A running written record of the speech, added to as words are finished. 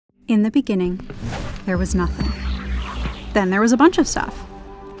In the beginning, there was nothing. Then there was a bunch of stuff.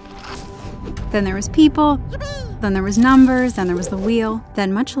 Then there was people, then there was numbers, then there was the wheel.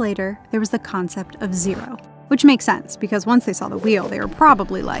 Then much later, there was the concept of zero. Which makes sense, because once they saw the wheel, they were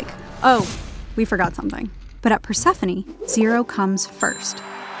probably like, oh, we forgot something. But at Persefoni, zero comes first.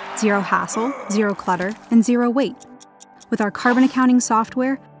 Zero hassle, zero clutter, and zero weight. With our carbon accounting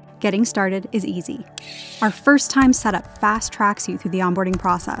software, getting started is easy. Our first-time setup fast-tracks you through the onboarding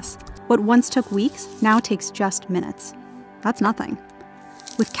process. What once took weeks now takes just minutes. That's nothing.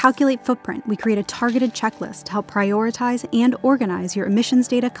 With Calculate Footprint, we create a targeted checklist to help prioritize and organize your emissions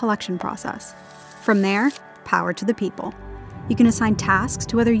data collection process. From there, power to the people. You can assign tasks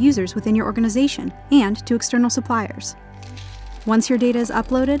to other users within your organization and to external suppliers. Once your data is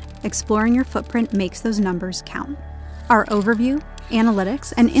uploaded, exploring your footprint makes those numbers count. Our overview,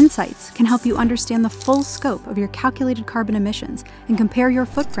 analytics, and insights can help you understand the full scope of your calculated carbon emissions and compare your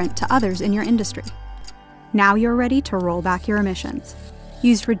footprint to others in your industry. Now you're ready to roll back your emissions.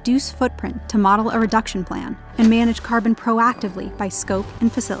 Use Reduce Footprint to model a reduction plan and manage carbon proactively by scope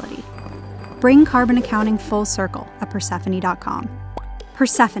and facility. Bring carbon accounting full circle at Persefoni.com.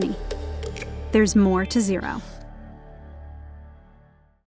 Persefoni. There's more to zero.